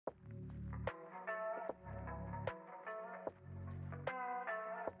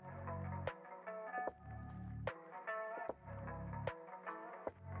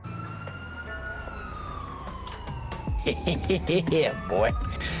Yeah, boy.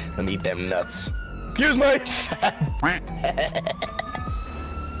 Let me eat them nuts. Excuse me.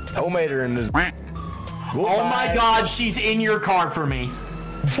 Tomater in this. Oh my God, she's in your car for me.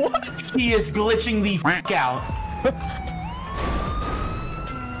 What? She is glitching the f out.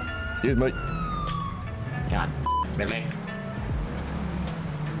 Excuse me. God, Billy.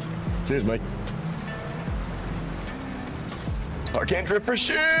 Excuse me. I can't trip for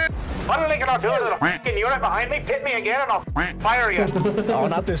shit. What are they gonna do to the f***ing unit behind me? Hit me again and I'll fire you. Oh,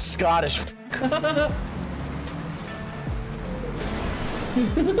 not this Scottish.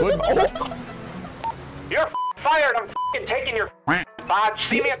 You're fired. I'm taking your badge.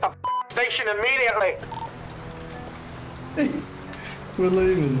 See me at the station immediately. We're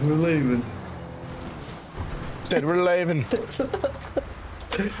leaving. We're leaving. Said we're leaving.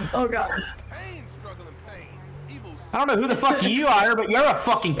 Oh God. I don't know who the fuck you are, but you're a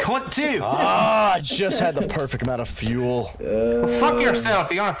fucking cunt too. Ah, I just had the perfect amount of fuel. Well, fuck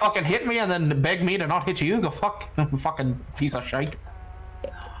yourself. You're gonna fucking hit me and then beg me to not hit you. Go fuck. Fucking piece of shit.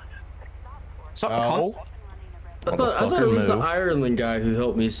 Something cunt. I thought it was the Ireland guy who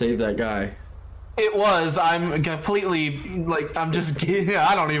helped me save that guy. It was. I'm completely like. I'm just.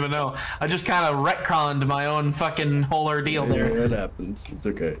 I don't even know. I just kind of retconned my own fucking whole ordeal there. It happens. It's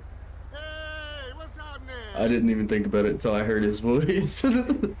okay. I didn't even think about it until I heard his voice.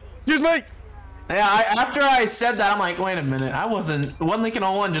 Excuse me. Yeah, after I said that, I'm like, wait a minute. I wasn't. One Lincoln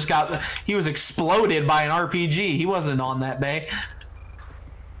 01 just got. He was exploded by an RPG. He wasn't on that day.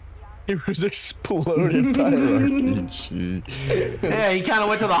 He was exploded by an RPG. Yeah, he kind of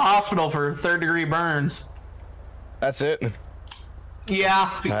went to the hospital for third-degree burns. That's it. Yeah,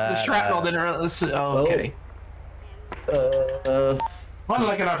 the shrapnel didn't really. Oh, okay. One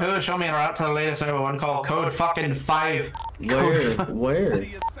Lincoln 02, show me a route to the latest one called Code fucking 5. Where?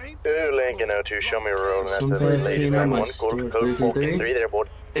 Lincoln 02, show me a road, and that's the latest one code 453 there, boy.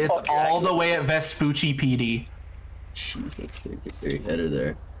 It's all the way at Vespucci PD. Jeez, let's take it 3 header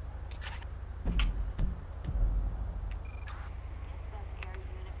there.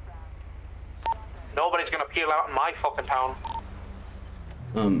 Nobody's gonna peel out in my fucking town.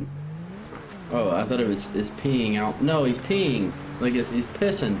 Oh, I thought it was peeing out. No, he's peeing. Like he's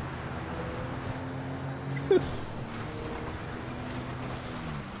pissing.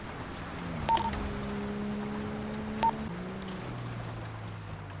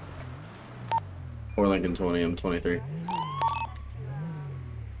 Or Lincoln 20, I'm 23.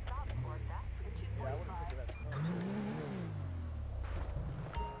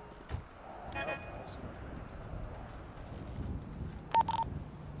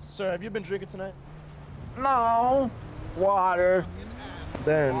 Sir, have you been drinking tonight? No. Water.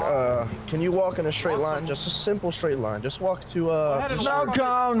 Then, can you walk in a straight line? Just a simple straight line. Just walk to, Snow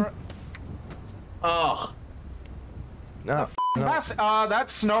cone. Oh. No. That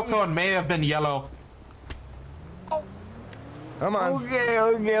snow cone may have been yellow. Come on. Okay,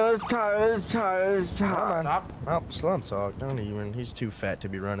 let's try. Come on. Oh, Slum Talk. Don't even. He's too fat to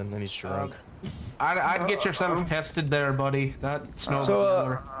be running, and he's drunk. I'd get yourself tested there, buddy. That snow was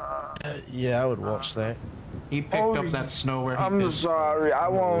yellow. Yeah, I would watch that. He picked up that snow where he I'm pissed. sorry. I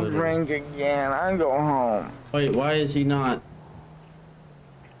won't drink again. I go home. Wait, why is he not?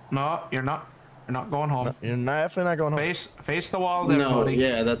 No, you're not. You're not going home. No, you're definitely not going home. Face the wall there, buddy.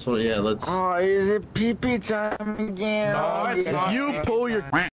 Yeah, that's what. Yeah, let's. Oh, is it pee-pee time again? No, it's not. If you pull your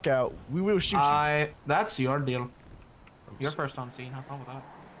out, we will shoot you. That's your deal. You're first on scene. Have fun with that.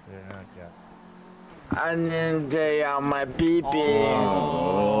 Yeah. I didn't take out my pee-pee.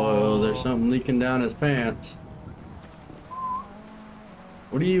 Oh, there's something leaking down his pants.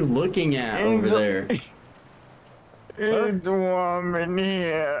 What are you looking at over there? It's warm in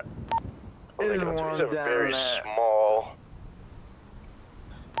here. It's warm down very there. small.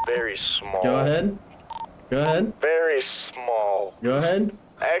 Very small. Go ahead. Go ahead. Very small. Go ahead.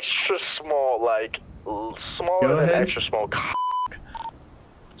 Extra small, like smaller Go than ahead. extra small.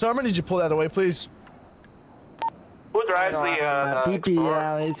 So I'm gonna need you to pull that away, please. Who drives My the pee-pee Explorer?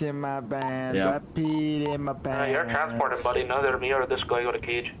 out is in my pants. Yeah. I peed in my pants. You're transported, buddy. Neither me or this guy got a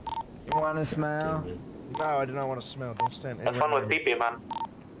cage. You wanna smell? No, I do not want to smell. Don't stand Have anywhere fun with near me. pee-pee, man.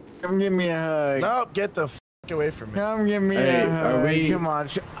 Come give me a hug. No, get the f away from me. Come give me Hey, a hug. are we- Come on.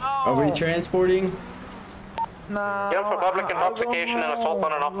 Are we transporting? No. Yell for public intoxication and assault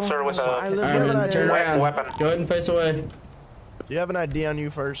on an officer with I a live All with right, a turn around. weapon. Go ahead and face away. Do you have an ID on you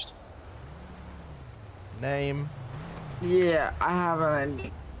first? Name. Yeah, I have an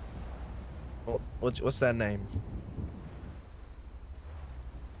idea. What's that name?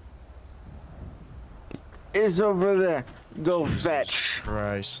 It's over there. Go fetch.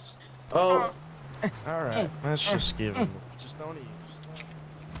 Christ. Oh, All right, let's just give him. Just don't eat.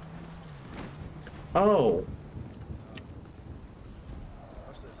 Oh.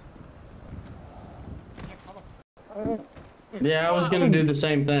 Yeah, I was gonna do the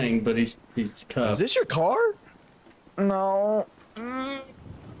same thing, but he's cuffed. Is this your car? No.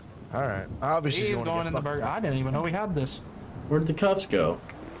 All right. Obviously, He's going in the burger. I didn't even know we had this. Where'd the cuffs go?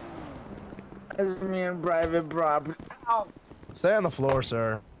 I'm in private property. Ow. Stay on the floor,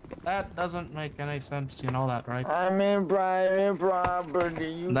 sir. That doesn't make any sense. You know that, right? I'm in private property.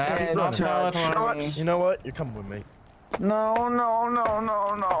 You That's can't not how it touch works. me. You know what? You're coming with me. No, no, no,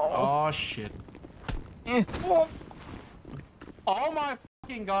 no, no. Oh shit. Oh. Oh my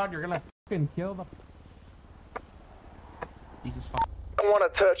fucking god! You're gonna fucking kill the. Jesus fuck. I don't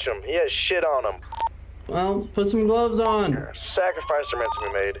want to touch him. He has shit on him. Well, put some gloves on. Sacrifices are meant to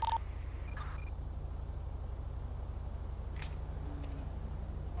be made.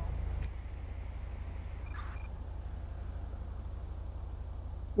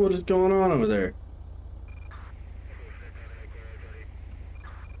 What is going on over there?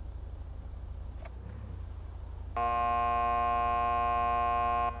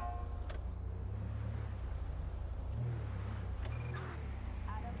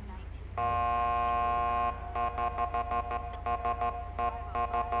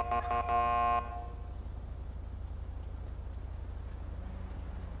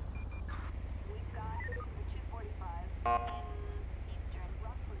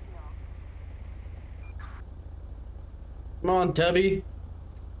 Come on, Tubby.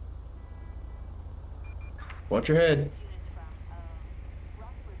 Watch your head.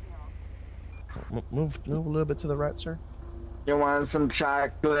 Move a little bit to the right, sir. You want some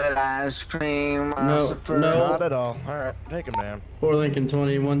chocolate ice cream? No. Not at all. All right, take him down. 4 Lincoln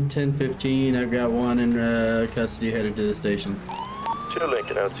 20, 11015. I've got one in custody headed to the station. 2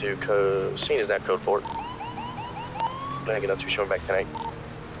 Lincoln 02, scene is that code 4. Lincoln 02 showing back tonight.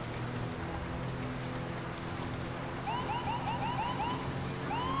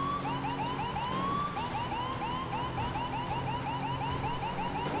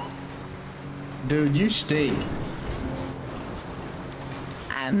 Dude, you stink.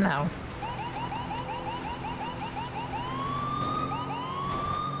 I know.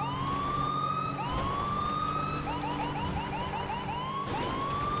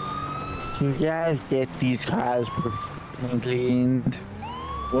 You guys get these cars cleaned.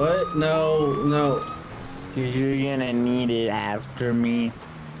 What? No, no. Cause you're gonna need it after me.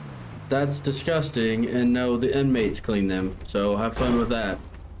 That's disgusting. And no, the inmates clean them. So have fun with that.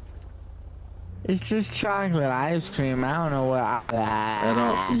 It's just chocolate ice cream. I don't know what. I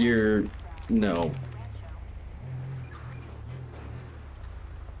don't. You're. No.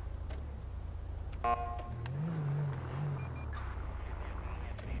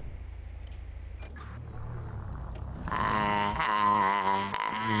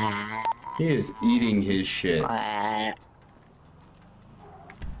 He is eating his shit.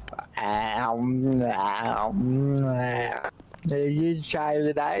 You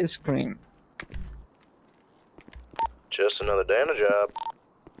chocolate ice cream. Just another day on the job.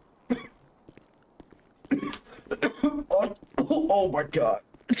 Oh my god.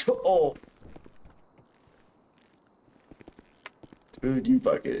 Oh. Dude,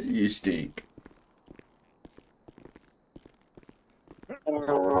 you stink.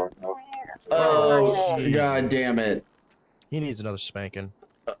 Oh, god damn it. He needs another spanking.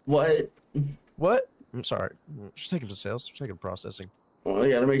 What? What? I'm sorry. Just take him to sales. Just take him to processing. Well,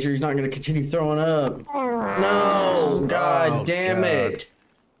 you gotta make sure he's not gonna continue throwing up. No, god Oh, damn God. it.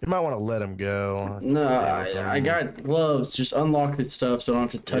 You might want to let him go. No, I got gloves. Just unlock the stuff so I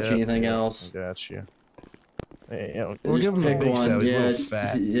don't have to touch anything else. I got you. Hey, you know, we'll Just give him a pick big one. cell. He's a Yeah, little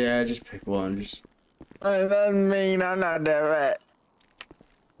fat. yeah, just pick one. Just. That doesn't mean I'm not that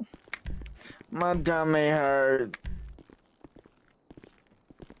fat. My tummy hurt.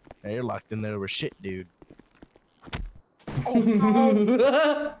 Hey, you're locked in there with shit, dude.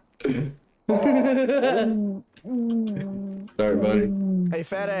 Sorry, buddy. Hey,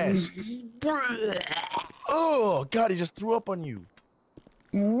 fat ass. Oh, God, he just threw up on you.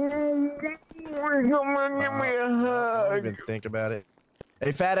 Come on, give me a Don't hug. even think about it.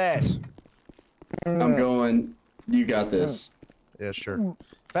 Hey, fat ass. I'm going. You got this. Yeah, sure.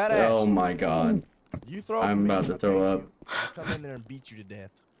 Fat ass. Oh my god. You throw up I'm on me, about to I'll throw take up. you. I'll come in there and beat you to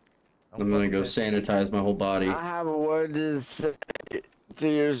death. I'm gonna go sanitize my whole body. I have a word to say to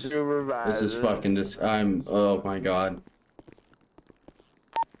your supervisor. This is fucking oh my god.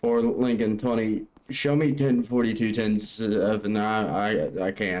 Or Lincoln 20. Show me 1042, 107.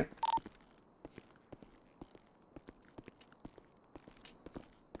 I can't.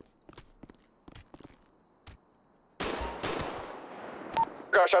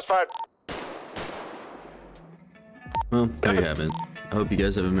 car, shots fired. Well, there you have it. I hope you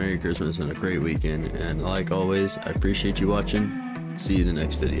guys have a Merry Christmas and a great weekend. And like always, I appreciate you watching. See you in the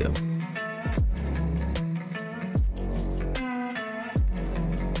next video.